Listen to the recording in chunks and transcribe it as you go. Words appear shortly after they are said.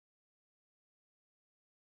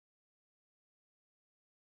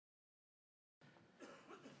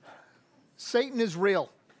Satan is real.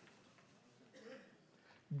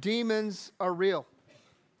 Demons are real.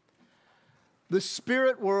 The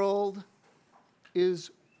spirit world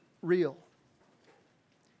is real.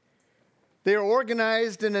 They are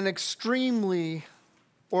organized in an extremely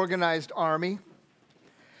organized army.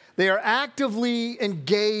 They are actively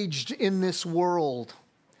engaged in this world.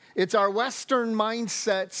 It's our Western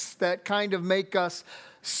mindsets that kind of make us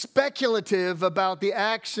speculative about the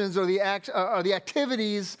actions or the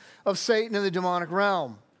activities of Satan in the demonic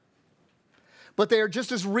realm. But they are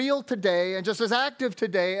just as real today and just as active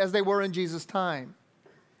today as they were in Jesus' time.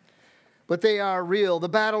 But they are real. The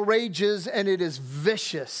battle rages, and it is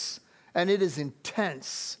vicious, and it is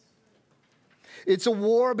intense. It's a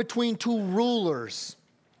war between two rulers.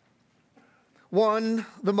 One,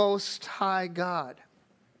 the Most High God.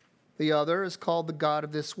 The other is called the God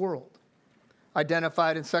of this world,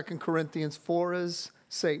 identified in 2 Corinthians 4 as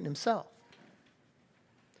Satan himself.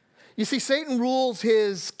 You see, Satan rules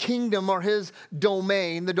his kingdom or his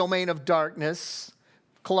domain, the domain of darkness.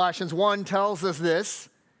 Colossians 1 tells us this.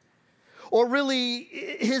 Or really,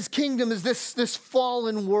 his kingdom is this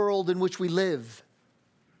fallen world in which we live.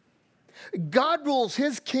 God rules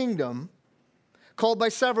his kingdom, called by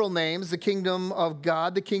several names, the kingdom of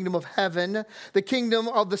God, the kingdom of heaven, the kingdom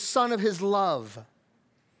of the Son of his love.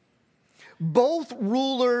 Both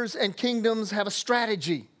rulers and kingdoms have a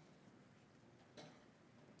strategy.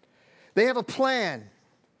 They have a plan.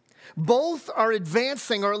 Both are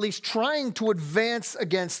advancing, or at least trying to advance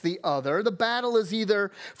against the other. The battle is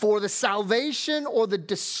either for the salvation or the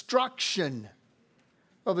destruction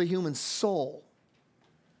of the human soul.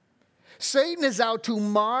 Satan is out to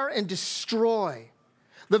mar and destroy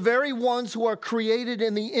the very ones who are created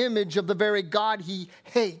in the image of the very God he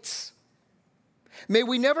hates. May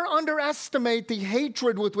we never underestimate the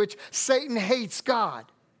hatred with which Satan hates God.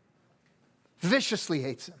 Viciously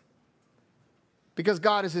hates him. Because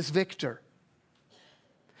God is his victor.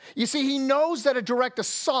 You see, he knows that a direct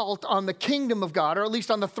assault on the kingdom of God, or at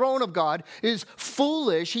least on the throne of God, is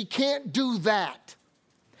foolish. He can't do that.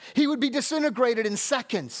 He would be disintegrated in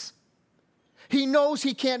seconds. He knows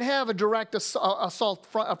he can't have a direct assault,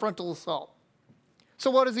 a frontal assault. So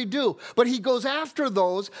what does he do? But he goes after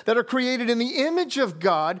those that are created in the image of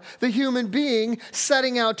God, the human being,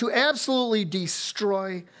 setting out to absolutely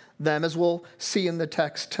destroy them, as we'll see in the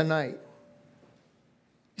text tonight.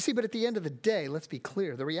 You see, but at the end of the day, let's be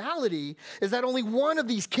clear. The reality is that only one of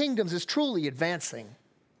these kingdoms is truly advancing.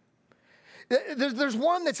 There's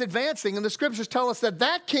one that's advancing, and the scriptures tell us that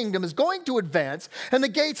that kingdom is going to advance, and the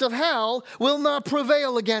gates of hell will not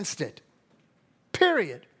prevail against it.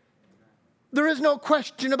 Period. There is no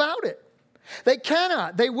question about it. They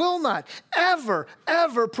cannot, they will not ever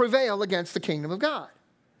prevail against the kingdom of God.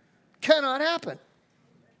 Cannot happen.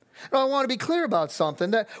 Now, I want to be clear about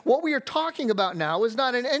something, that what we are talking about now is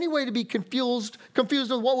not in any way to be confused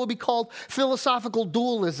with what would be called philosophical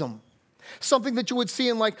dualism. Something that you would see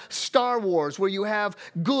in like Star Wars, where you have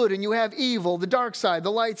good and you have evil, the dark side,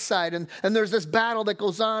 the light side, and there's this battle that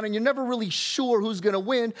goes on, and you're never really sure who's going to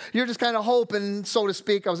win. You're just kind of hoping, so to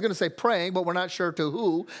speak. I was going to say praying, but we're not sure to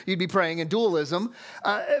who you'd be praying in dualism.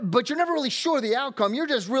 But you're never really sure the outcome. You're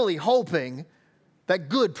just really hoping that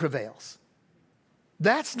good prevails.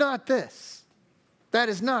 That's not this. That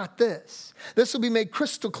is not this. This will be made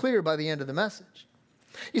crystal clear by the end of the message.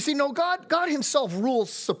 You see, no, God himself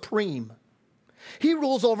rules supreme. He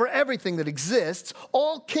rules over everything that exists,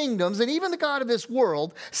 all kingdoms, and even the God of this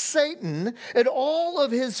world. Satan and all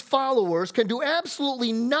of his followers can do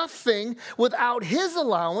absolutely nothing without his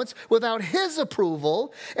allowance, without his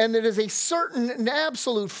approval. And it is a certain and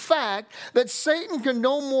absolute fact that Satan can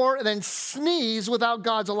no more than sneeze without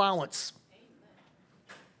God's allowance.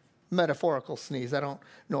 Metaphorical sneeze. I don't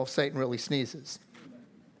know if Satan really sneezes.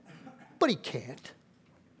 But he can't.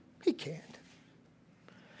 He can't.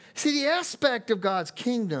 See, the aspect of God's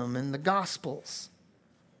kingdom in the Gospels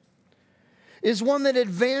is one that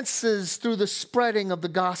advances through the spreading of the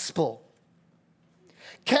gospel.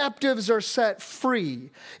 Captives are set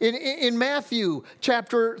free. In Matthew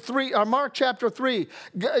chapter 3, or Mark chapter 3,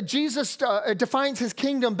 Jesus defines his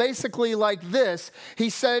kingdom basically like this.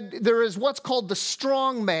 He said there is what's called the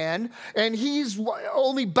strong man, and he's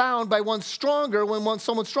only bound by one stronger. When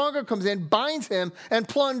someone stronger comes in, binds him and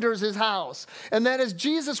plunders his house. And that is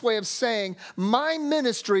Jesus' way of saying, my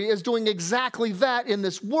ministry is doing exactly that in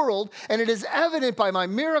this world, and it is evident by my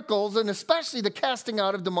miracles, and especially the casting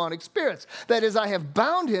out of demonic spirits. That is, I have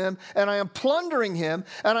bound him, and I am plundering him,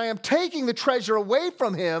 and I am taking the treasure away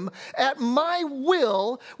from him at my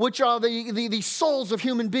will, which are the souls of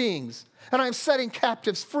human beings. And I am setting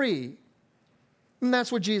captives free. And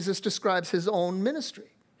that's what Jesus describes his own ministry.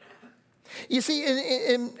 You see,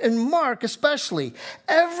 in Mark especially,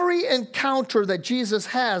 every encounter that Jesus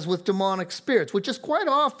has with demonic spirits, which is quite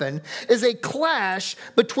often, is a clash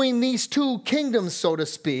between these two kingdoms, so to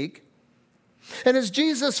speak. And as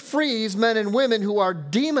Jesus frees men and women who are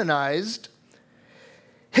demonized,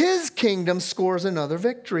 his kingdom scores another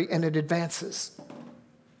victory, and it advances.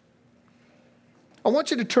 I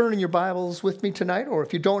want you to turn in your Bibles with me tonight, or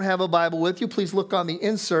if you don't have a Bible with you, please look on the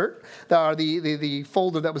insert, or the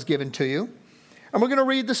folder that was given to you. And we're going to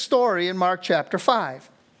read the story in Mark chapter 5.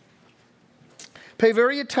 Pay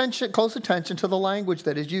very close attention to the language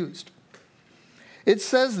that is used. It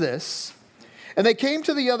says this, "And they came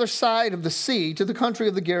to the other side of the sea, to the country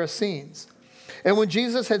of the Gerasenes. And when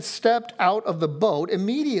Jesus had stepped out of the boat,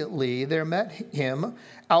 immediately there met him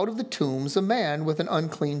out of the tombs a man with an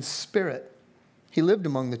unclean spirit. He lived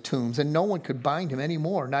among the tombs, and no one could bind him any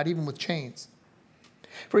more, not even with chains.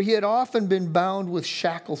 For he had often been bound with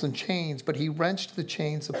shackles and chains, but he wrenched the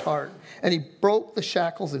chains apart, and he broke the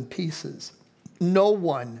shackles in pieces. No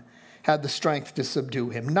one had the strength to subdue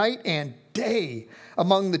him. Night and day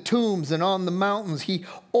among the tombs and on the mountains, he's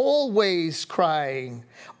always crying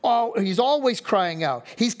out.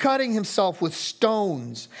 He's cutting himself with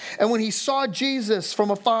stones. And when he saw Jesus from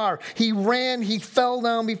afar, he ran, he fell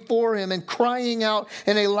down before him, and crying out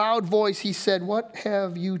in a loud voice, he said, 'What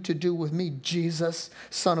have you to do with me, Jesus,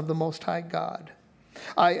 Son of the Most High God?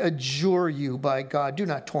 I adjure you by God, do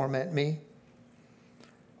not torment me.'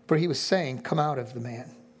 For he was saying, 'Come out of the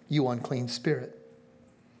man, you unclean spirit.'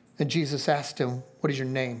 And Jesus asked him, 'What is your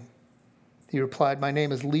name?' He replied, 'My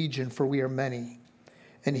name is Legion, for we are many.'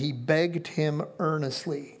 And he begged him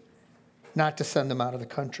earnestly not to send them out of the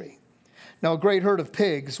country. Now a great herd of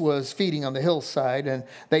pigs was feeding on the hillside, and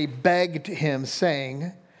they begged him,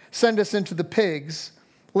 saying, 'Send us into the pigs,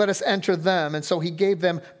 let us enter them.' And so he gave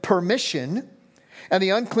them permission, and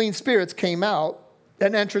the unclean spirits came out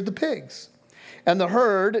and entered the pigs. And the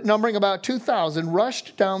herd, numbering about 2,000,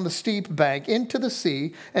 rushed down the steep bank into the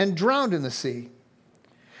sea and drowned in the sea.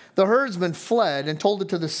 The herdsmen fled and told it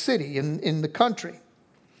to the city in the country.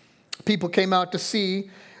 People came out to see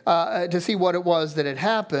what it was that had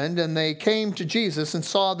happened, and they came to Jesus and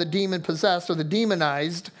saw the demon-possessed or the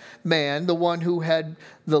demonized man, the one who had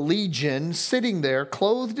the legion, sitting there,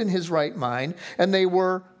 clothed in his right mind, and they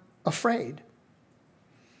were afraid.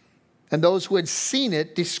 And those who had seen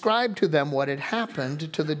it described to them what had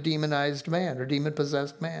happened to the demonized man or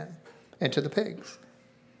demon-possessed man and to the pigs.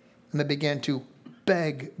 And they began to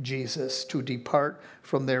beg Jesus to depart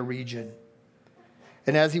from their region.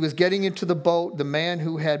 And as he was getting into the boat, the man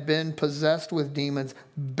who had been possessed with demons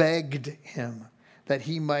begged him that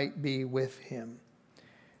he might be with him.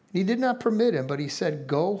 He did not permit him, but he said,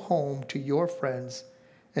 'Go home to your friends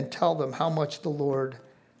and tell them how much the Lord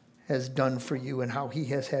has done for you and how he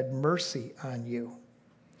has had mercy on you.'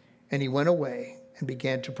 And he went away and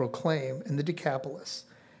began to proclaim in the Decapolis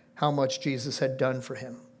how much Jesus had done for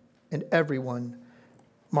him. And everyone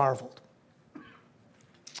marveled."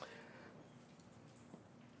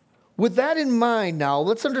 With that in mind now,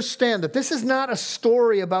 let's understand that this is not a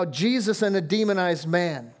story about Jesus and a demonized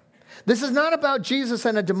man. This is not about Jesus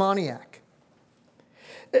and a demoniac.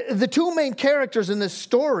 The two main characters in this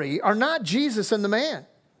story are not Jesus and the man.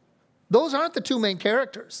 Those aren't the two main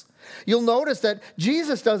characters. You'll notice that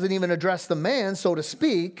Jesus doesn't even address the man, so to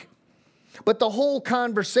speak, but the whole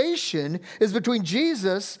conversation is between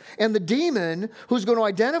Jesus and the demon who's going to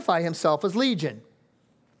identify himself as Legion.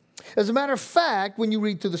 As a matter of fact, when you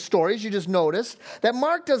read through the stories, you just notice that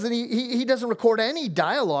Mark doesn't record any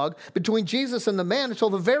dialogue between Jesus and the man until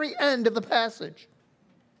the very end of the passage.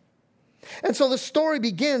 And so the story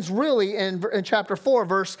begins really in chapter 4,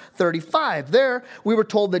 verse 35. There, we were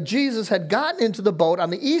told that Jesus had gotten into the boat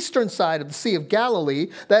on the eastern side of the Sea of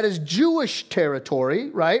Galilee. That is Jewish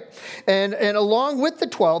territory, right? And along with the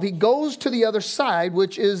 12, he goes to the other side,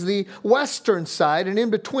 which is the western side. And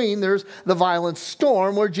in between, there's the violent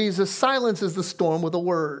storm where Jesus silences the storm with a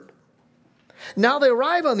word. Now they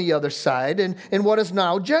arrive on the other side in what is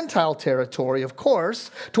now Gentile territory, of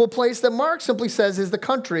course, to a place that Mark simply says is the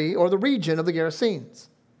country or the region of the Gerasenes.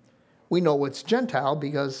 We know it's Gentile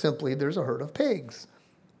because simply there's a herd of pigs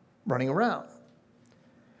running around.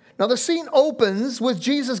 Now the scene opens with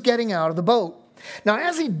Jesus getting out of the boat. Now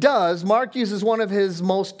as he does, Mark uses one of his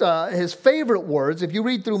his favorite words. If you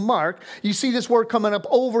read through Mark, you see this word coming up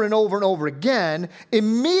over and over and over again.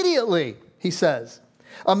 Immediately, he says,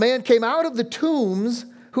 a man came out of the tombs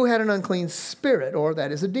who had an unclean spirit, or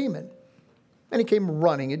that is a demon. And he came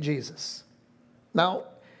running at Jesus. Now,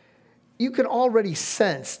 you can already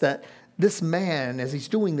sense that this man, as he's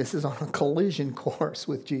doing this, is on a collision course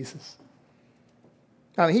with Jesus.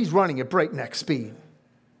 I mean, he's running at breakneck speed.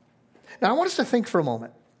 Now, I want us to think for a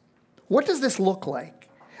moment. What does this look like?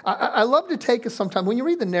 I love to take us sometime, when you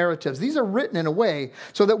read the narratives, these are written in a way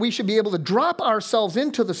so that we should be able to drop ourselves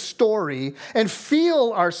into the story and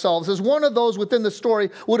feel ourselves as one of those within the story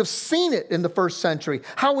would have seen it in the first century.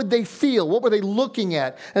 How would they feel? What were they looking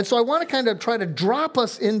at? And so I want to kind of try to drop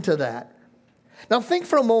us into that. Now think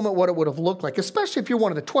for a moment what it would have looked like, especially if you're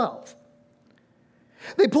one of the 12.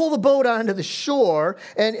 They pull the boat onto the shore,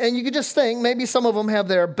 and you could just think, maybe some of them have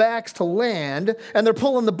their backs to land, and they're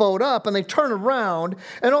pulling the boat up, and they turn around,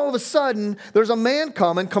 and all of a sudden, there's a man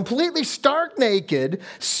coming, completely stark naked,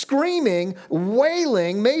 screaming,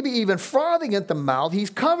 wailing, maybe even frothing at the mouth. He's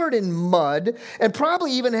covered in mud, and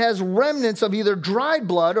probably even has remnants of either dried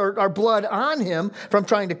blood or blood on him from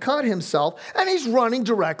trying to cut himself, and he's running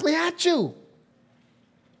directly at you.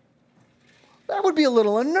 That would be a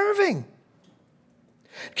little unnerving.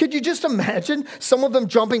 Could you just imagine some of them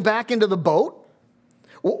jumping back into the boat,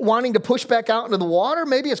 wanting to push back out into the water,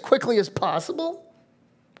 maybe as quickly as possible,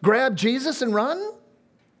 grab Jesus and run?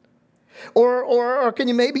 Or can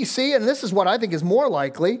you maybe see, and this is what I think is more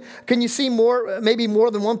likely, can you see maybe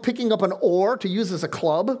more than one picking up an oar to use as a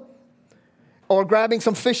club, or grabbing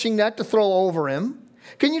some fishing net to throw over him?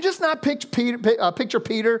 Can you just not picture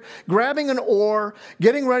Peter grabbing an oar,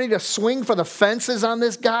 getting ready to swing for the fences on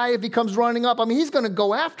this guy if he comes running up? I mean, he's going to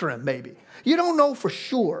go after him, maybe. You don't know for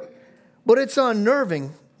sure, but it's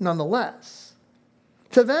unnerving nonetheless.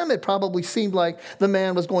 To them, it probably seemed like the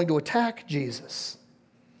man was going to attack Jesus.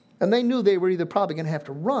 And they knew they were either probably going to have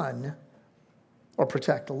to run or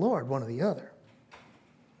protect the Lord, one or the other.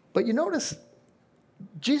 But you notice,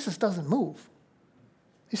 Jesus doesn't move.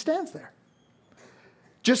 He stands there.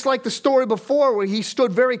 Just like the story before where he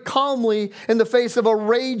stood very calmly in the face of a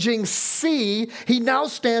raging sea, he now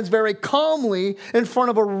stands very calmly in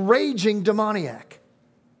front of a raging demoniac.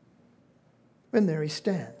 And there he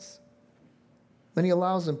stands. Then he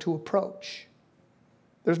allows him to approach.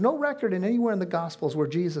 There's no record anywhere in the Gospels where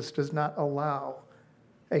Jesus does not allow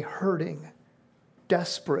a hurting,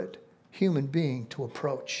 desperate human being to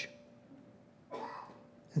approach.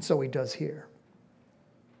 And so he does here.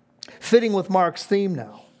 Fitting with Mark's theme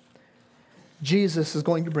now, Jesus is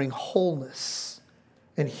going to bring wholeness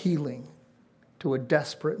and healing to a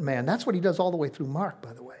desperate man. That's what he does all the way through Mark,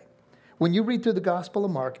 by the way. When you read through the Gospel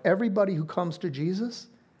of Mark, everybody who comes to Jesus,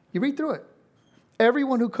 you read through it.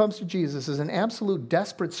 Everyone who comes to Jesus is in absolute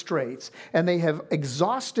desperate straits, and they have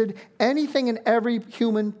exhausted anything and every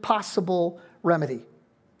human possible remedy.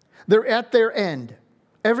 They're at their end,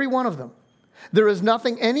 every one of them. There is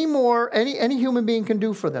nothing any human being can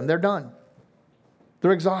do for them. They're done.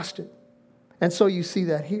 They're exhausted. And so you see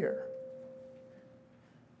that here.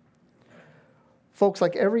 Folks,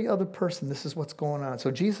 like every other person, this is what's going on.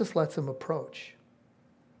 So Jesus lets them approach.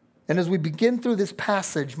 And as we begin through this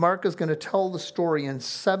passage, Mark is going to tell the story in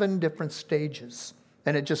 7 different stages.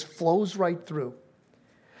 And it just flows right through.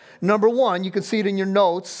 Number 1, you can see it in your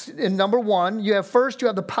notes. In number 1, you have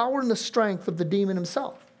the power and the strength of the demon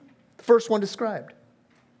himself. The first one described.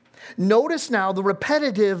 Notice now the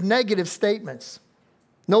repetitive negative statements.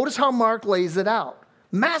 Notice how Mark lays it out.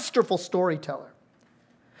 Masterful storyteller.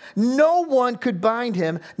 No one could bind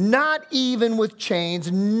him, not even with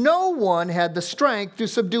chains. No one had the strength to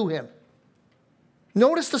subdue him.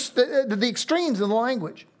 Notice the extremes in the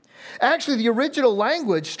language. Actually, the original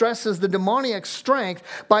language stresses the demoniac strength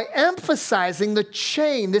by emphasizing the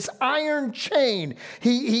chain, this iron chain.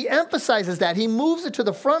 He emphasizes that. He moves it to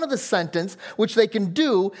the front of the sentence, which they can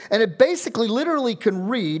do, and it basically literally can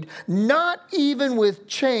read, not even with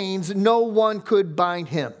chains, no one could bind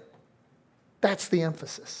him. That's the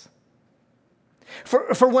emphasis.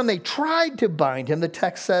 For when they tried to bind him, the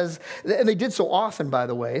text says, and they did so often, by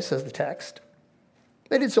the way, says the text,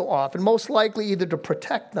 they did so often, most likely either to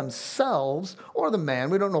protect themselves or the man.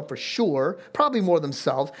 We don't know for sure. Probably more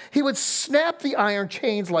themselves. He would snap the iron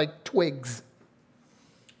chains like twigs.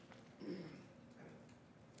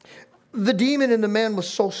 The demon in the man was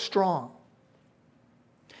so strong.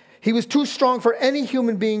 He was too strong for any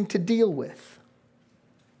human being to deal with.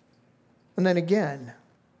 And then again,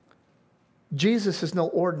 Jesus is no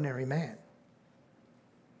ordinary man.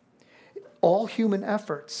 All human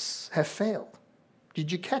efforts have failed. Did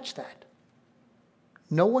you catch that?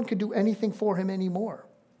 No one could do anything for him anymore.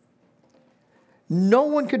 No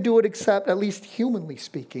one could do it except, at least humanly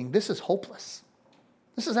speaking, this is hopeless.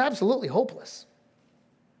 This is absolutely hopeless.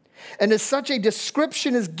 And as such a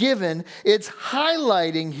description is given, it's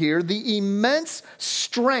highlighting here the immense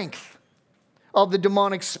strength of the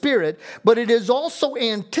demonic spirit, but it is also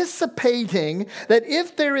anticipating that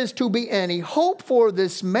if there is to be any hope for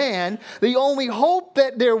this man, the only hope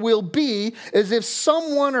that there will be is if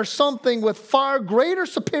someone or something with far greater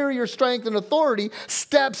superior strength and authority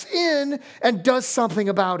steps in and does something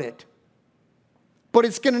about it. But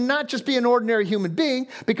it's going to not just be an ordinary human being,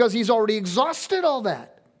 because he's already exhausted all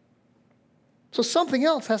that. So something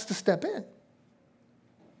else has to step in.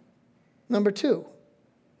 Number 2,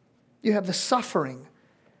 you have the suffering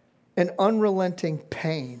and unrelenting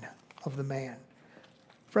pain of the man.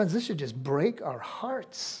 Friends, this should just break our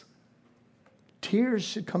hearts. Tears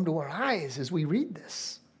should come to our eyes as we read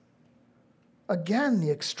this. Again, the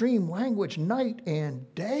extreme language, night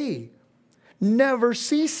and day, never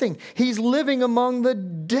ceasing. He's living among the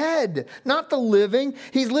dead, not the living.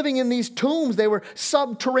 He's living in these tombs. They were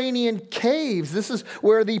subterranean caves. This is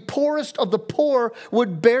where the poorest of the poor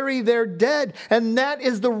would bury their dead. And that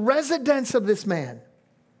is the residence of this man.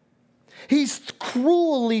 He's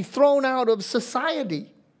cruelly thrown out of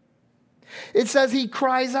society. It says he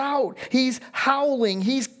cries out. He's howling.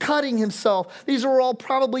 He's cutting himself. These are all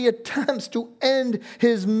probably attempts to end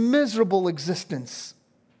his miserable existence.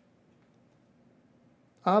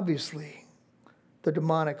 Obviously, the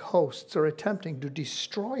demonic hosts are attempting to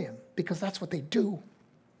destroy him, because that's what they do.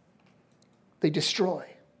 They destroy.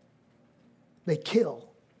 They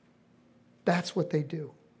kill. That's what they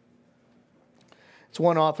do. It's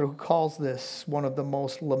one author who calls this one of the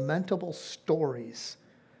most lamentable stories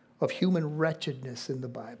of human wretchedness in the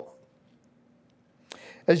Bible.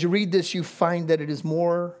 As you read this, you find that it is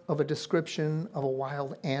more of a description of a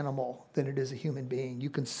wild animal than it is a human being.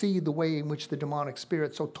 You can see the way in which the demonic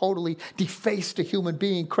spirit so totally defaced a human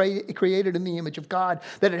being created in the image of God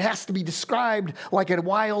that it has to be described like a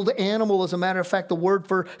wild animal. As a matter of fact, the word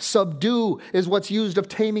for subdue is what's used of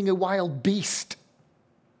taming a wild beast.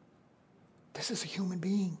 This is a human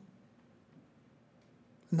being.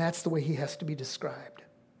 And that's the way he has to be described.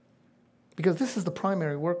 Because this is the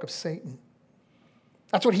primary work of Satan.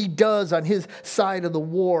 That's what he does on his side of the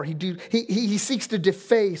war. He seeks to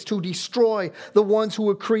deface, to destroy the ones who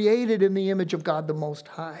were created in the image of God the Most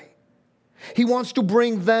High. He wants to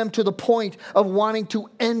bring them to the point of wanting to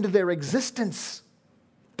end their existence.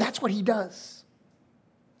 That's what he does.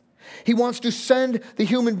 He wants to send the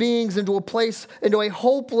human beings into a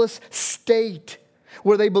hopeless state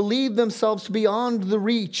where they believe themselves to be beyond the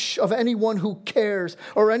reach of anyone who cares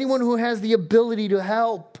or anyone who has the ability to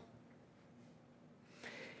help.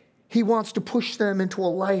 He wants to push them into a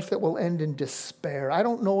life that will end in despair. I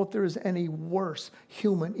don't know if there is any worse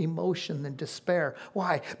human emotion than despair.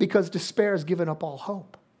 Why? Because despair has given up all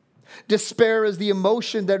hope. Despair is the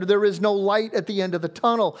emotion that there is no light at the end of the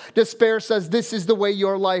tunnel. Despair says this is the way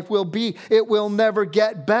your life will be. It will never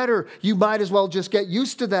get better. You might as well just get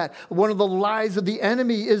used to that. One of the lies of the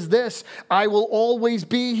enemy is this: I will always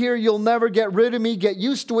be here. You'll never get rid of me. Get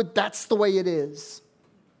used to it. That's the way it is.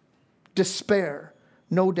 Despair,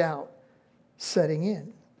 no doubt, setting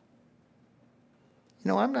in.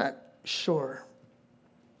 I'm not sure,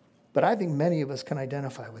 but I think many of us can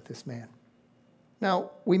identify with this man.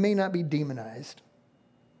 Now, we may not be demonized.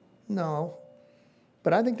 No.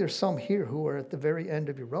 But I think there's some here who are at the very end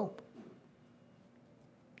of your rope.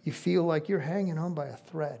 You feel like you're hanging on by a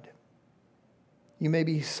thread. You may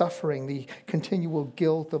be suffering the continual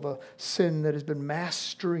guilt of a sin that has been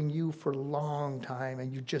mastering you for a long time,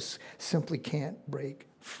 and you just simply can't break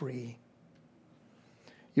free.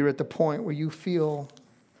 You're at the point where you feel,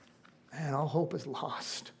 man, all hope is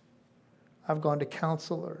lost. I've gone to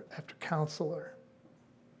counselor after counselor,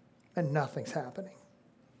 and nothing's happening.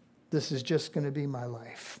 This is just going to be my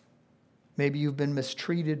life. Maybe you've been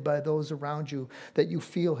mistreated by those around you that you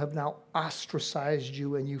feel have now ostracized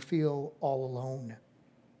you, and you feel all alone.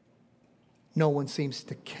 No one seems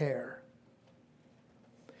to care.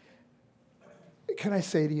 Can I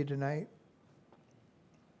say to you tonight,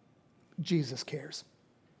 Jesus cares.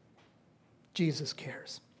 Jesus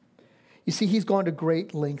cares. You see, he's gone to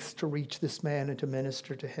great lengths to reach this man and to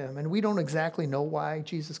minister to him. And we don't exactly know why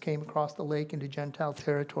Jesus came across the lake into Gentile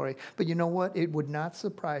territory. But you know what? It would not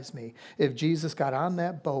surprise me if Jesus got on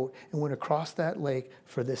that boat and went across that lake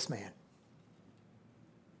for this man.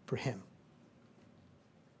 For him.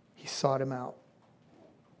 He sought him out.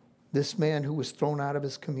 This man who was thrown out of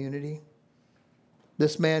his community,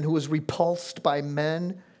 this man who was repulsed by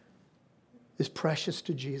men, is precious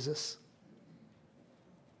to Jesus.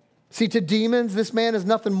 See, to demons, this man is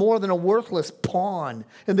nothing more than a worthless pawn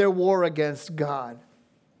in their war against God.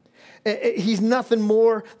 He's nothing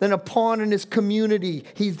more than a pawn in his community.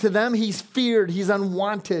 To them, he's feared, he's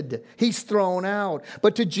unwanted, he's thrown out.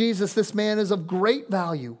 But to Jesus, this man is of great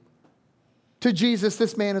value. to Jesus,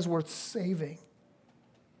 this man is worth saving.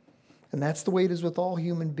 And that's the way it is with all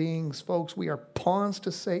human beings, folks. We are pawns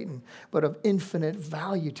to Satan, but of infinite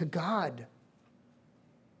value to God.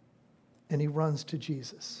 And he runs to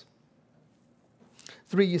Jesus.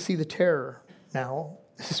 3, you see the terror. Now,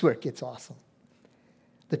 this is where it gets awesome.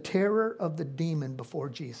 The terror of the demon before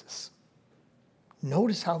Jesus.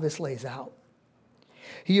 Notice how this lays out.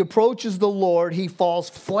 He approaches the Lord. He falls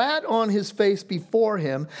flat on his face before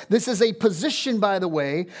him. This is a position, by the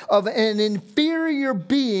way, of an inferior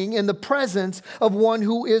being in the presence of one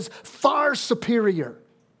who is far superior.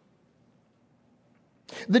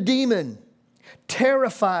 The demon,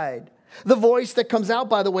 terrified. The voice that comes out,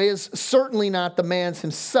 by the way, is certainly not the man's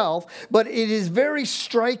himself, but it is very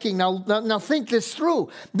striking. Now think this through.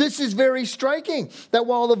 This is very striking, that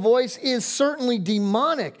while the voice is certainly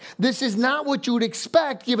demonic, this is not what you would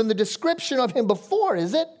expect given the description of him before,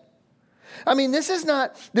 is it? I mean, this is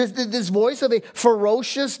not this voice of a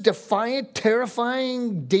ferocious, defiant,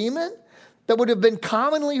 terrifying demon that would have been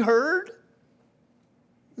commonly heard.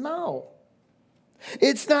 No.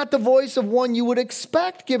 It's not the voice of one you would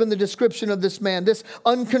expect given the description of this man, this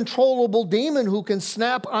uncontrollable demon who can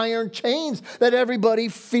snap iron chains that everybody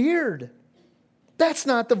feared. That's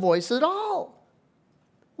not the voice at all.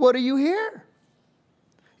 What do you hear?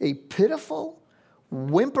 A pitiful,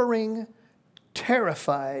 whimpering,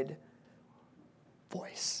 terrified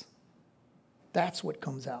voice. That's what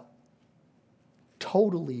comes out.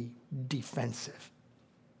 Totally defensive.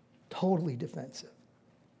 Totally defensive.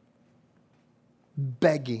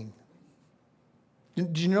 Begging.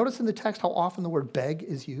 Did you notice in the text how often the word beg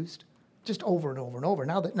is used? Just over and over and over.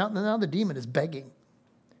 Now the demon is begging.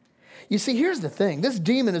 You see, here's the thing. This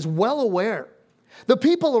demon is well aware. The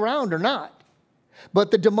people around are not.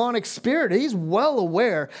 But the demonic spirit, he's well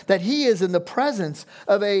aware that he is in the presence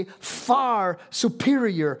of a far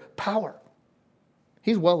superior power.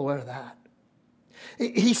 He's well aware of that.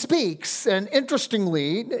 He speaks, and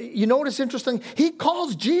interestingly, you notice interesting, he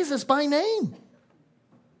calls Jesus by name.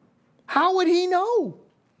 How would he know?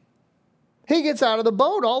 He gets out of the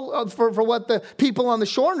boat. All for what the people on the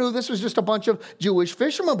shore knew, this was just a bunch of Jewish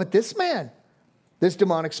fishermen. But this man, this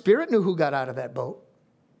demonic spirit knew who got out of that boat.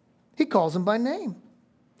 He calls him by name.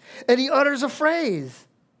 And he utters a phrase.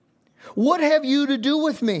 What have you to do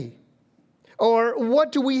with me? Or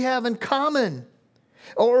what do we have in common?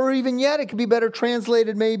 Or even yet, it could be better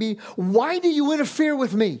translated maybe, why do you interfere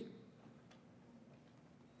with me?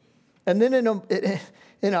 And then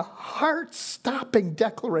in a heart-stopping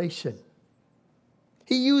declaration,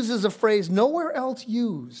 he uses a phrase nowhere else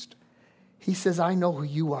used. He says, I know who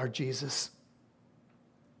you are, Jesus.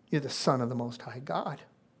 You're the Son of the Most High God.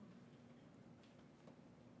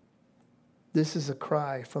 This is a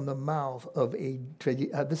cry from the mouth of a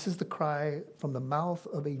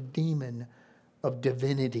demon of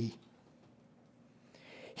divinity.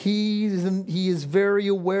 He is very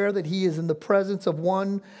aware that he is in the presence of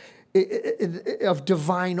one of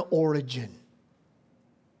divine origin.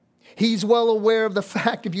 He's well aware of the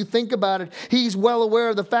fact, if you think about it, he's well aware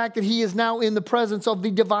of the fact that he is now in the presence of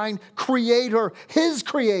the divine creator, his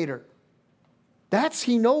creator.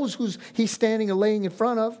 He knows who's he's standing and laying in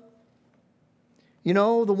front of. You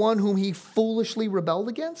know, the one whom he foolishly rebelled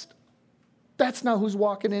against. That's now who's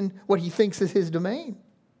walking in what he thinks is his domain.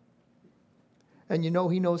 And you know,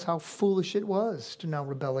 he knows how foolish it was to now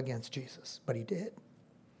rebel against Jesus, but he did.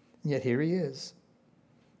 And yet here he is.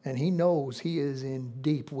 And he knows he is in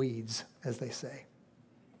deep weeds, as they say.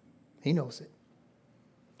 He knows it.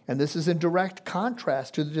 And this is in direct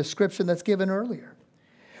contrast to the description that's given earlier,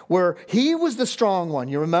 where he was the strong one.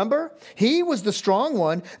 You remember? He was the strong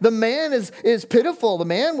one. The man is pitiful. The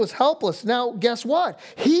man was helpless. Now, guess what?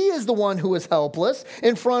 He is the one who is helpless.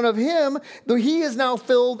 In front of him, he is now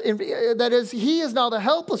he is now the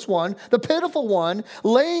helpless one, the pitiful one,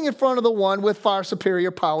 laying in front of the one with far superior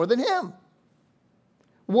power than him.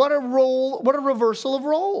 What a reversal of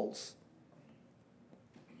roles.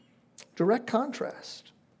 Direct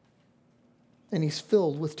contrast. And he's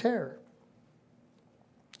filled with terror.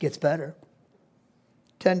 Gets better.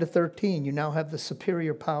 10 to 13, you now have the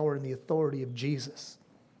superior power and the authority of Jesus.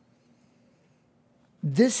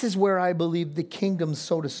 This is where I believe the kingdoms,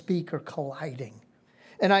 so to speak, are colliding.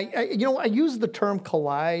 And I use the term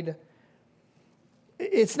collide.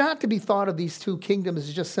 It's not to be thought of these two kingdoms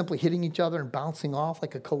as just simply hitting each other and bouncing off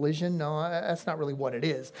like a collision. No, that's not really what it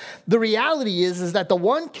is. The reality is that the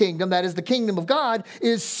one kingdom, that is the kingdom of God,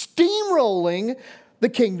 is steamrolling the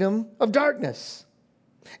kingdom of darkness.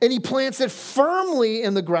 And he plants it firmly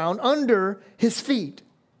in the ground under his feet.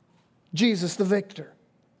 Jesus the victor.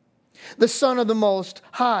 The Son of the Most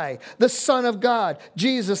High, the Son of God,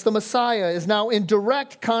 Jesus, the Messiah, is now in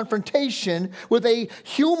direct confrontation with a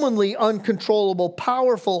humanly uncontrollable,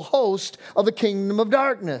 powerful host of the kingdom of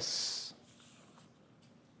darkness.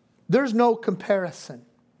 There's no comparison.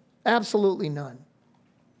 Absolutely none.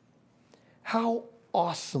 How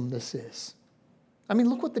awesome this is. I mean,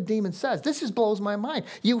 look what the demon says. This just blows my mind.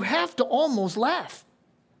 You have to almost laugh.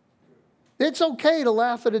 It's okay to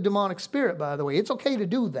laugh at a demonic spirit, by the way. It's okay to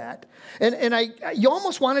do that. And you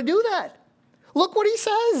almost want to do that. Look what he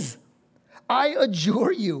says. I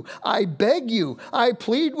adjure you. I beg you. I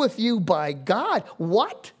plead with you by God.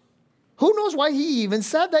 What? Who knows why he even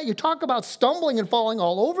said that? You talk about stumbling and falling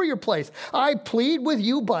all over your place. I plead with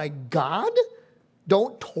you by God?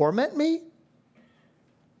 Don't torment me?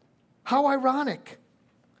 How ironic.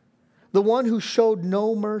 The one who showed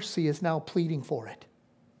no mercy is now pleading for it.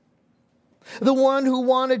 The one who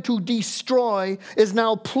wanted to destroy is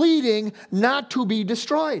now pleading not to be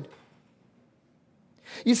destroyed.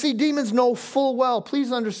 You see, demons know full well,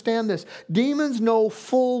 please understand this, demons know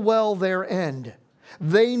full well their end.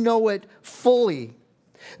 They know it fully.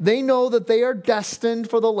 They know that they are destined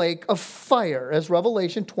for the lake of fire, as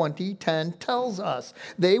Revelation 20:10 tells us.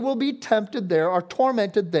 They will be tempted there or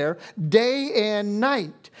tormented there day and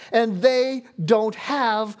night, and they don't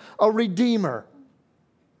have a redeemer.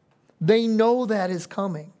 They know that is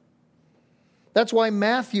coming. That's why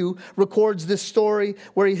Matthew records this story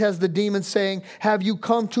where he has the demon saying, have you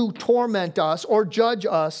come to torment us or judge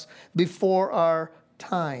us before our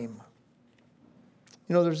time?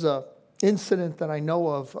 You know, there's an incident that I know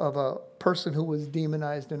of a person who was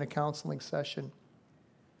demonized in a counseling session.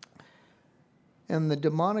 And the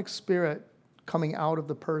demonic spirit coming out of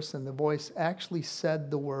the person, the voice actually said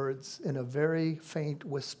the words in a very faint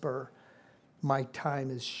whisper, my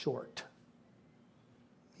time is short.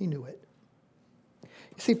 He knew it.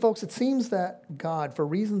 You see, folks, it seems that God, for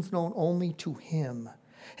reasons known only to him,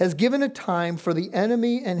 has given a time for the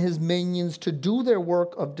enemy and his minions to do their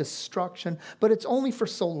work of destruction, but it's only for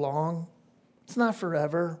so long. It's not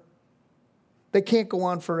forever. They can't go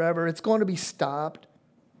on forever. It's going to be stopped.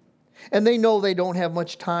 And they know they don't have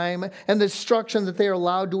much time, and the destruction that they are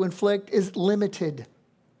allowed to inflict is limited.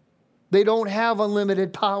 They don't have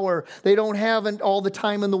unlimited power. They don't have all the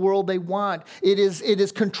time in the world they want. It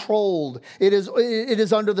is controlled. It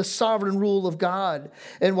is under the sovereign rule of God.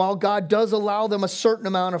 And while God does allow them a certain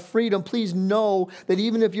amount of freedom, please know that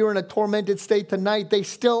even if you're in a tormented state tonight, they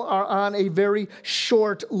still are on a very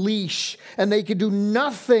short leash. And they can do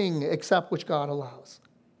nothing except which God allows.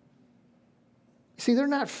 See, they're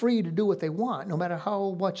not free to do what they want, no matter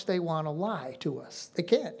how much they want to lie to us. They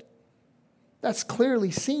can't. That's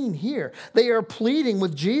clearly seen here. They are pleading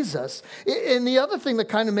with Jesus. And the other thing that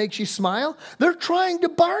kind of makes you smile, they're trying to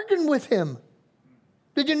bargain with him.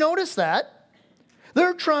 Did you notice that?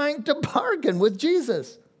 They're trying to bargain with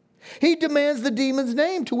Jesus. He demands the demon's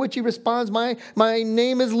name, to which he responds, my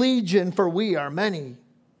name is Legion, for we are many.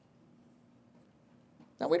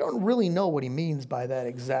 Now, we don't really know what he means by that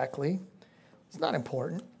exactly. It's not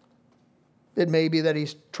important. It may be that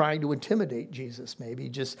he's trying to intimidate Jesus, maybe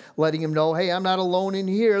just letting him know, hey, I'm not alone in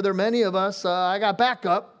here. There are many of us. I got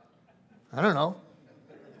backup. I don't know.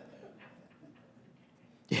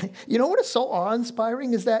 You know what is so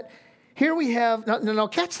awe-inspiring is that here we have, no,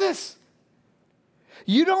 catch this.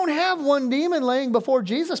 You don't have one demon laying before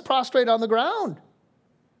Jesus prostrate on the ground.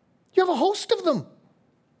 You have a host of them.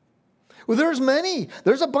 Well, there's many.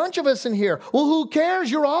 There's a bunch of us in here. Well, who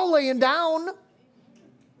cares? You're all laying down.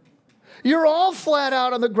 You're all flat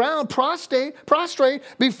out on the ground, prostrate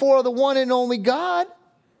before the one and only God.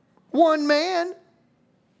 One man.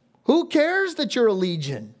 Who cares that you're a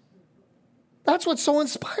legion? That's what's so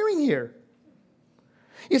inspiring here.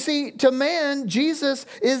 You see, to man, Jesus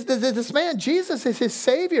is Jesus is his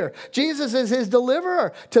Savior. Jesus is his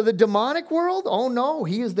deliverer. To the demonic world, oh no,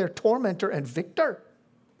 he is their tormentor and victor.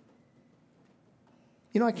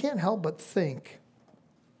 You know, I can't help but think,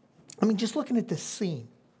 just looking at this scene,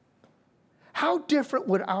 how different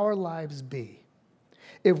would our lives be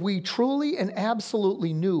if we truly and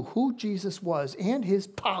absolutely knew who Jesus was and his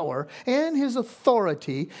power and his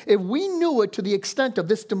authority, if we knew it to the extent of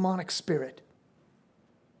this demonic spirit?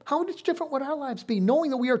 How much different would our lives be,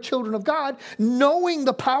 knowing that we are children of God, knowing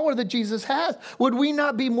the power that Jesus has? Would we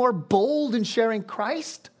not be more bold in sharing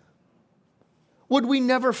Christ? Would we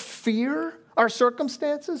never fear our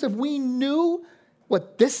circumstances if we knew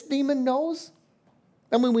what this demon knows?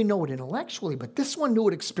 We know it intellectually, but this one knew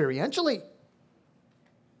it experientially.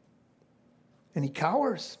 And he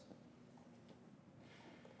cowers.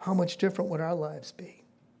 How much different would our lives be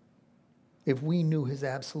if we knew his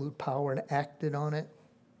absolute power and acted on it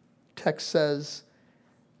text says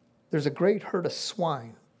there's a great herd of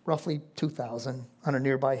swine, roughly 2,000, on a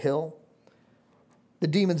nearby hill. The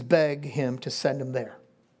demons beg him to send him there.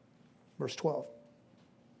 Verse 12.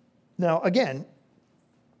 Now, again,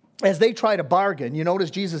 as they try to bargain, you notice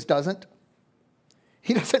Jesus doesn't.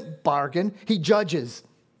 He doesn't bargain. He judges.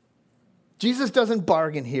 Jesus doesn't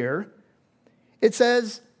bargain here. It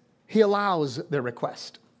says he allows their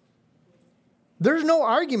request. There's no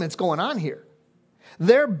arguments going on here.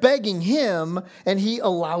 They're begging him, and he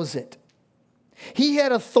allows it. He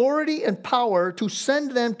had authority and power to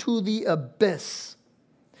send them to the abyss.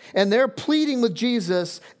 And they're pleading with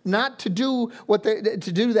Jesus not to do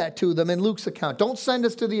that to them in Luke's account. Don't send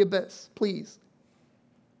us to the abyss, please.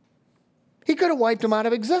 He could have wiped them out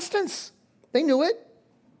of existence. They knew it.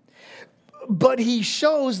 But he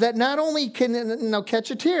shows that not only can, now catch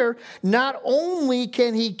it here, not only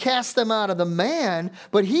can he cast them out of the man,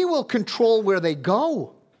 but he will control where they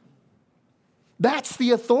go. That's the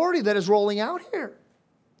authority that is rolling out here.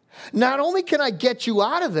 Not only can I get you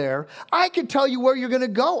out of there, I can tell you where you're going to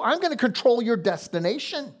go. I'm going to control your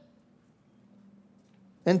destination.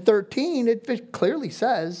 In 13, it clearly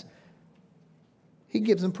says he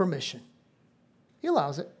gives them permission. He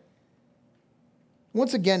allows it.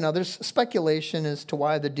 Once again, now there's speculation as to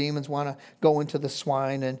why the demons want to go into the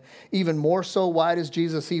swine, and even more so, why does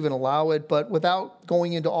Jesus even allow it? But without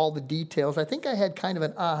going into all the details, I think I had kind of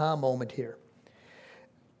an aha moment here.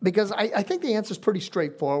 Because I think the answer is pretty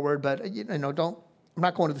straightforward, but I'm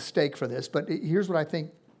not going to the stake for this, but here's what I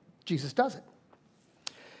think Jesus does it.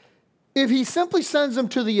 If he simply sends them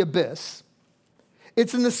to the abyss,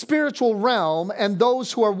 it's in the spiritual realm, and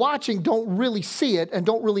those who are watching don't really see it and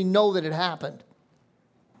don't really know that it happened.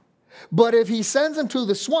 But if he sends them to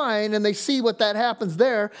the swine and they see what that happens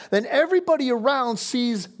there, then everybody around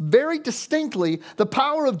sees very distinctly the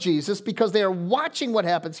power of Jesus because they are watching what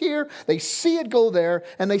happens here. They see it go there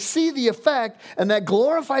and they see the effect, and that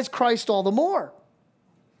glorifies Christ all the more.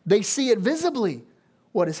 They see it visibly,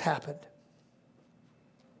 what has happened.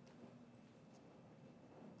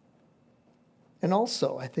 And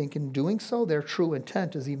also, I think in doing so, their true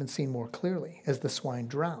intent is even seen more clearly as the swine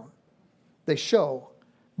drown. They show,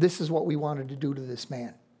 this is what we wanted to do to this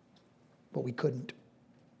man, but we couldn't.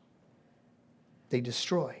 They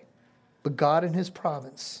destroy. But God in his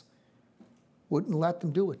providence wouldn't let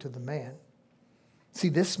them do it to the man. See,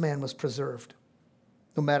 this man was preserved.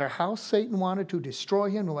 No matter how Satan wanted to destroy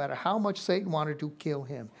him, no matter how much Satan wanted to kill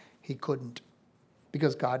him, he couldn't,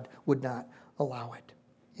 because God would not allow it.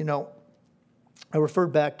 I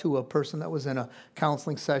referred back to a person that was in a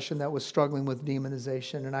counseling session that was struggling with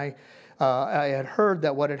demonization, and I had heard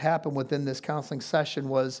that what had happened within this counseling session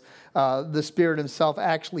was the Spirit himself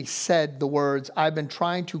actually said the words, "I've been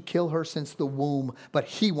trying to kill her since the womb, but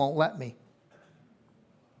he won't let me.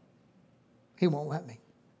 He won't let me."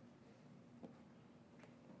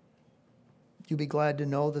 You'd be glad to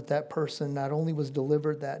know that that person not only was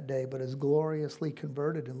delivered that day, but is gloriously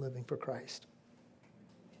converted and living for Christ.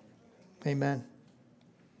 Amen.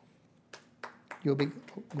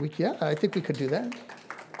 I think we could do that.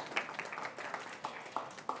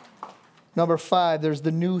 Number 5, there's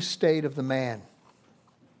the new state of the man.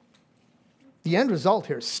 The end result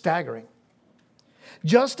here is staggering.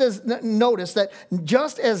 Notice that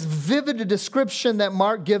just as vivid a description that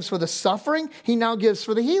Mark gives for the suffering, he now gives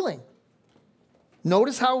for the healing.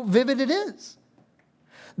 Notice how vivid it is.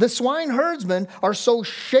 The swine herdsmen are so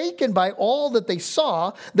shaken by all that they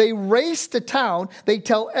saw, they race to town, they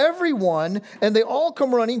tell everyone, and they all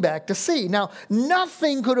come running back to see. Now,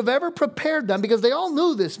 nothing could have ever prepared them, because they all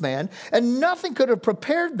knew this man, and nothing could have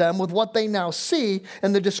prepared them with what they now see,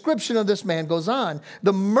 and the description of this man goes on.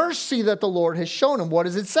 The mercy that the Lord has shown him, what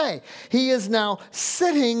does it say? He is now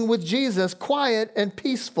sitting with Jesus, quiet and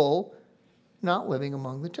peaceful, not living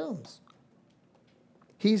among the tombs.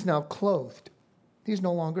 He's now clothed. He's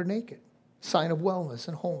no longer naked. Sign of wellness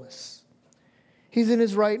and wholeness. He's in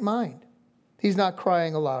his right mind. He's not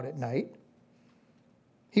crying aloud at night.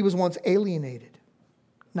 He was once alienated.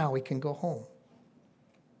 Now he can go home.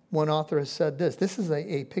 One author has said this. This is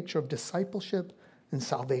a picture of discipleship and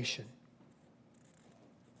salvation.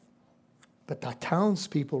 But the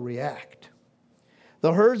townspeople react.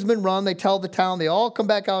 The herdsmen run. They tell the town. They all come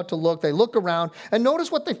back out to look. They look around. And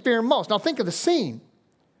notice what they fear most. Now think of the scene.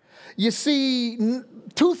 You see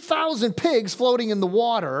 2,000 pigs floating in the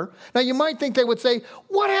water. Now, you might think they would say,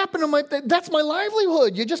 what happened to that's my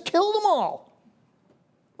livelihood. You just killed them all.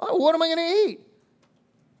 What am I going to eat?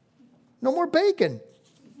 No more bacon.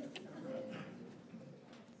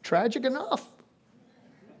 Tragic enough.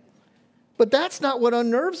 But that's not what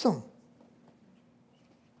unnerves them.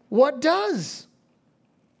 What does?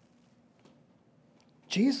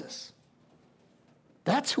 Jesus.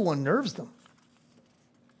 That's who unnerves them.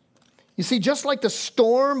 You see, just like the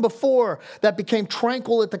storm before that became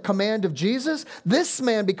tranquil at the command of Jesus, this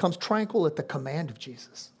man becomes tranquil at the command of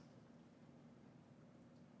Jesus.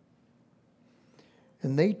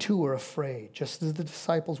 And they too are afraid, just as the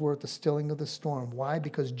disciples were at the stilling of the storm. Why?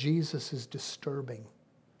 Because Jesus is disturbing.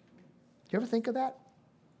 You ever think of that?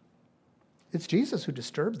 It's Jesus who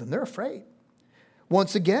disturbs them. They're afraid.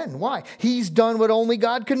 Once again, why? He's done what only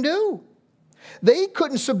God can do. They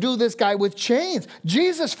couldn't subdue this guy with chains.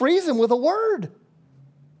 Jesus frees him with a word.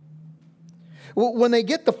 When they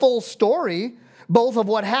get the full story, both of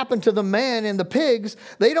what happened to the man and the pigs,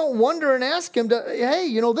 they don't wonder and ask him to,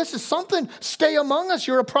 hey, this is something. Stay among us.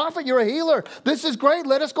 You're a prophet. You're a healer. This is great.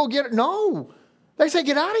 Let us go get it. No. They say,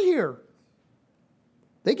 get out of here.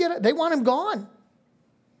 They get it. They want him gone.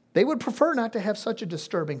 They would prefer not to have such a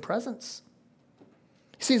disturbing presence.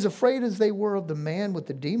 See, as afraid as they were of the man with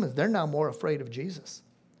the demons, they're now more afraid of Jesus.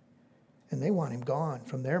 And they want him gone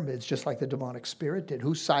from their midst, just like the demonic spirit did.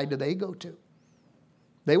 Whose side do they go to?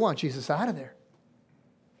 They want Jesus out of there.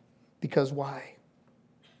 Because why?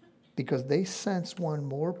 Because they sense one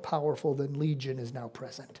more powerful than Legion is now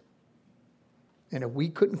present. And if we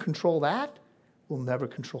couldn't control that, we'll never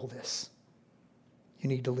control this. You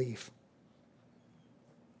need to leave.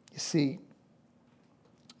 You see,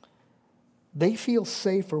 they feel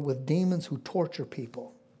safer with demons who torture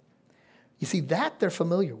people. You see, that they're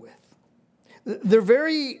familiar with. They're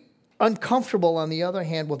very uncomfortable, on the other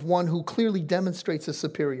hand, with one who clearly demonstrates a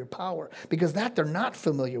superior power, because that they're not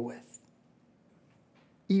familiar with,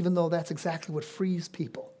 even though that's exactly what frees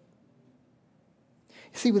people.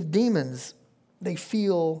 You see, with demons, they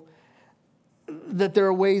feel that there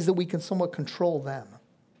are ways that we can somewhat control them.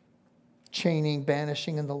 Chaining,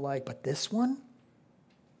 banishing, and the like. But this one,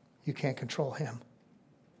 you can't control him.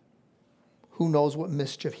 Who knows what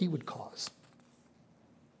mischief he would cause?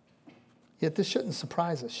 Yet this shouldn't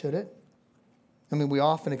surprise us, should it? I mean, we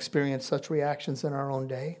often experience such reactions in our own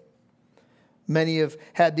day. Many have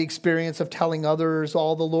had the experience of telling others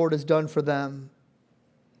all the Lord has done for them.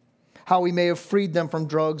 How he may have freed them from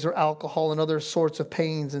drugs or alcohol and other sorts of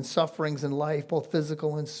pains and sufferings in life, both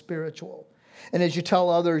physical and spiritual. And as you tell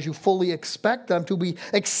others, you fully expect them to be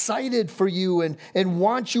excited for you and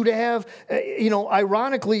want you to have,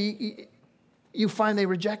 ironically, you find they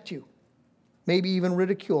reject you. Maybe even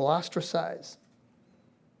ridicule, ostracize.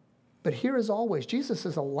 But here, as always, Jesus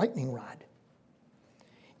is a lightning rod.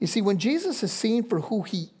 You see, when Jesus is seen for who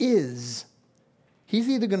he is, he's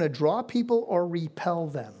either going to draw people or repel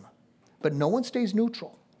them. But no one stays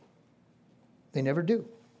neutral. They never do.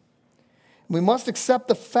 We must accept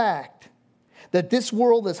the fact that this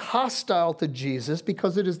world is hostile to Jesus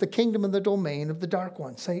because it is the kingdom and the domain of the dark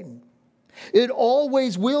one, Satan. It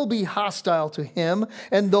always will be hostile to him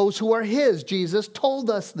and those who are his. Jesus told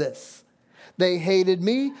us this. They hated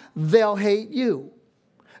me, they'll hate you.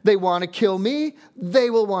 They want to kill me, they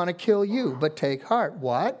will want to kill you. But take heart.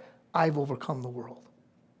 What? I've overcome the world.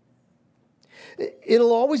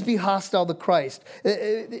 It'll always be hostile to Christ,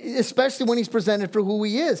 especially when he's presented for who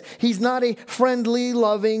he is. He's not a friendly,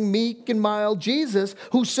 loving, meek, and mild Jesus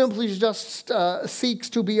who simply just seeks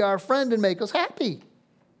to be our friend and make us happy.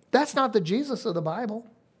 That's not the Jesus of the Bible.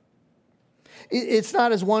 It's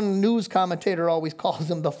not, as one news commentator always calls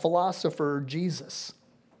him, the philosopher Jesus.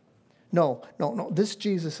 No. This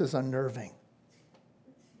Jesus is unnerving.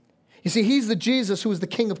 You see, he's the Jesus who is the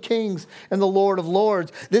King of Kings and the Lord of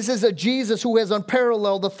Lords. This is a Jesus who has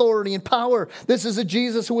unparalleled authority and power. This is a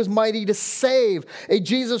Jesus who is mighty to save. A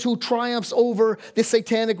Jesus who triumphs over the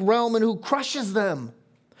satanic realm and who crushes them.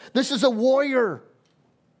 This is a warrior.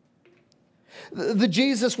 The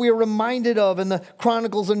Jesus we are reminded of in the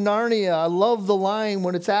Chronicles of Narnia. I love the line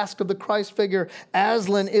when it's asked of the Christ figure,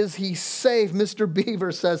 Aslan, is he safe? Mr.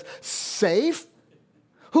 Beaver says, safe?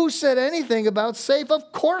 Who said anything about safe?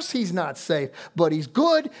 Of course he's not safe, but he's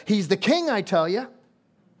good. He's the king, I tell you.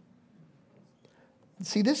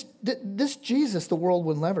 See, this Jesus the world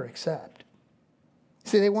will never accept.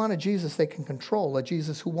 See, they want a Jesus they can control, a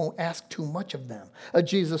Jesus who won't ask too much of them, a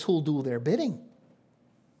Jesus who'll do their bidding.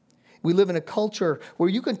 We live in a culture where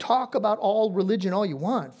you can talk about all religion all you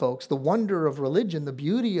want, folks. The wonder of religion, the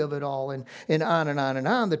beauty of it all, and on and on and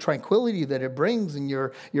on, the tranquility that it brings, and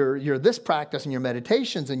your this practice, and your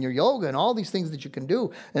meditations, and your yoga, and all these things that you can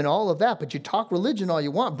do, and all of that. But you talk religion all you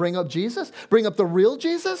want. Bring up Jesus. Bring up the real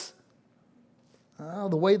Jesus.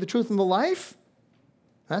 The way, the truth, and the life.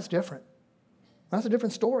 That's different. That's a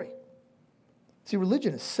different story. See,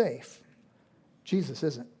 religion is safe. Jesus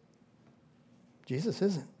isn't. Jesus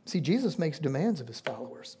isn't. See, Jesus makes demands of his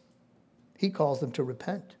followers. He calls them to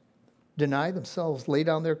repent. deny themselves, lay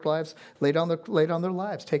down their lives, lay down their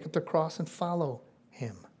lives, take up their cross and follow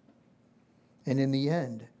him. And in the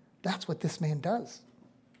end, that's what this man does.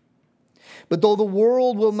 But though the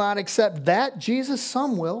world will not accept that Jesus,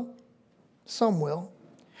 some will. Some will.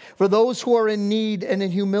 For those who are in need and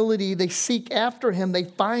in humility, they seek after him. They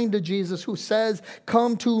find a Jesus who says,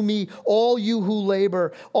 "Come to me, all you who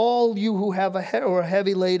labor, all you who have are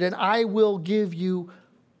heavy laden, I will give you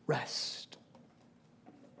rest."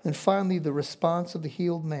 And finally, the response of the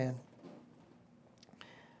healed man.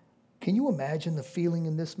 Can you imagine the feeling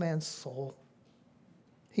in this man's soul?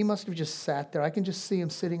 He must have just sat there. I can just see him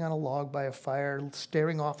sitting on a log by a fire,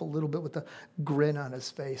 staring off a little bit with a grin on his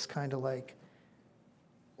face, kind of like,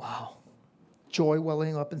 wow. Joy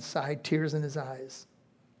welling up inside, tears in his eyes.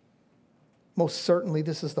 Most certainly,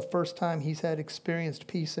 this is the first time he's had experienced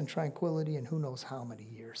peace and tranquility in who knows how many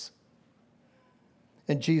years.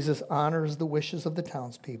 And Jesus honors the wishes of the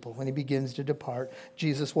townspeople when he begins to depart.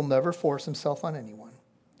 Jesus will never force himself on anyone.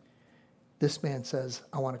 This man says,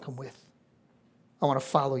 "I want to come with. I want to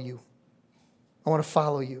follow you. I want to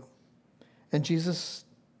follow you." And Jesus,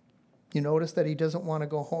 you notice that he doesn't want to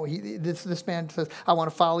go home. This man says, "I want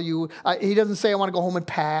to follow you." He doesn't say, "I want to go home and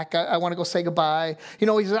pack. I want to go say goodbye." He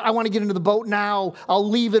says, "I want to get into the boat now. I'll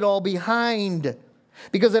leave it all behind."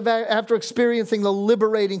 Because after experiencing the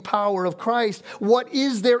liberating power of Christ, what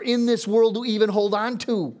is there in this world to even hold on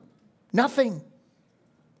to? Nothing.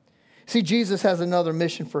 See, Jesus has another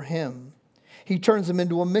mission for him. He turns him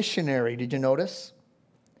into a missionary. Did you notice?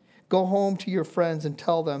 Go home to your friends and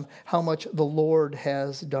tell them how much the Lord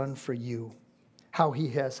has done for you, how he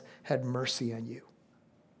has had mercy on you.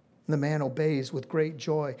 And the man obeys with great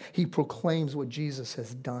joy. He proclaims what Jesus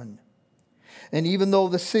has done. And even though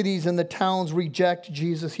the cities and the towns reject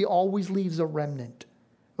Jesus, he always leaves a remnant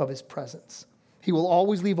of his presence. He will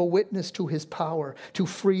always leave a witness to his power to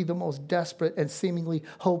free the most desperate and seemingly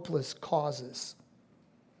hopeless causes.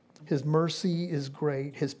 His mercy is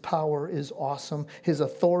great. His power is awesome. His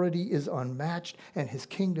authority is unmatched. And his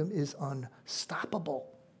kingdom is unstoppable.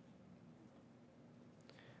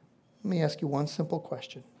 Let me ask you one simple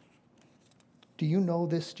question. Do you know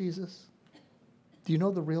this Jesus? Do you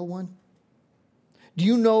know the real one? Do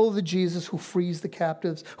you know the Jesus who frees the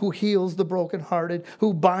captives, who heals the brokenhearted,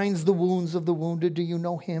 who binds the wounds of the wounded? Do you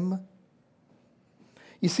know him?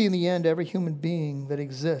 You see, in the end, every human being that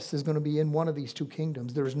exists is going to be in one of these two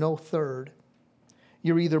kingdoms. There is no third.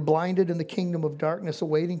 You're either blinded in the kingdom of darkness,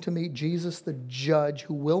 awaiting to meet Jesus, the judge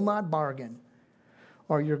who will not bargain,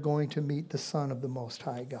 or you're going to meet the Son of the Most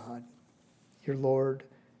High God, your Lord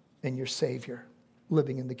and your Savior,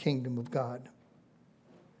 living in the kingdom of God,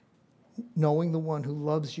 knowing the one who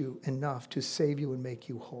loves you enough to save you and make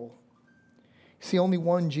you whole. See, only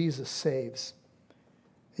one Jesus saves.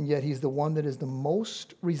 And yet he's the one that is the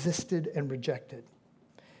most resisted and rejected.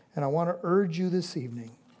 And I want to urge you this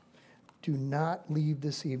evening, do not leave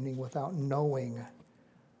this evening without knowing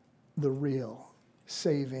the real,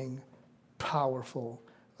 saving, powerful,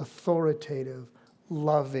 authoritative,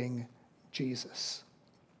 loving Jesus.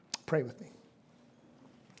 Pray with me.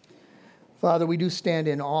 Father, we do stand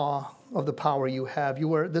in awe of the power you have.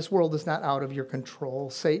 This world is not out of your control.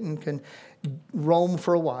 Satan can roam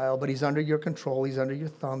for a while, but he's under your control. He's under your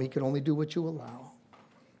thumb. He can only do what you allow.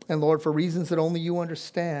 And Lord, for reasons that only you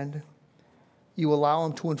understand, you allow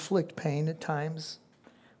him to inflict pain at times.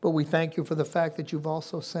 But we thank you for the fact that you've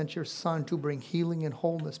also sent your Son to bring healing and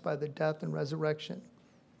wholeness by the death and resurrection.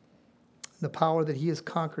 The power that he has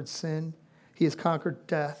conquered sin, he has conquered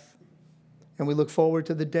death. And we look forward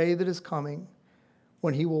to the day that is coming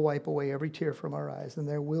when he will wipe away every tear from our eyes, and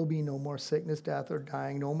there will be no more sickness, death, or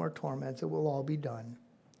dying, no more torments. It will all be done.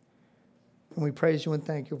 And we praise you and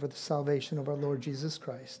thank you for the salvation of our Lord Jesus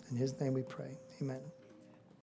Christ. In his name we pray. Amen.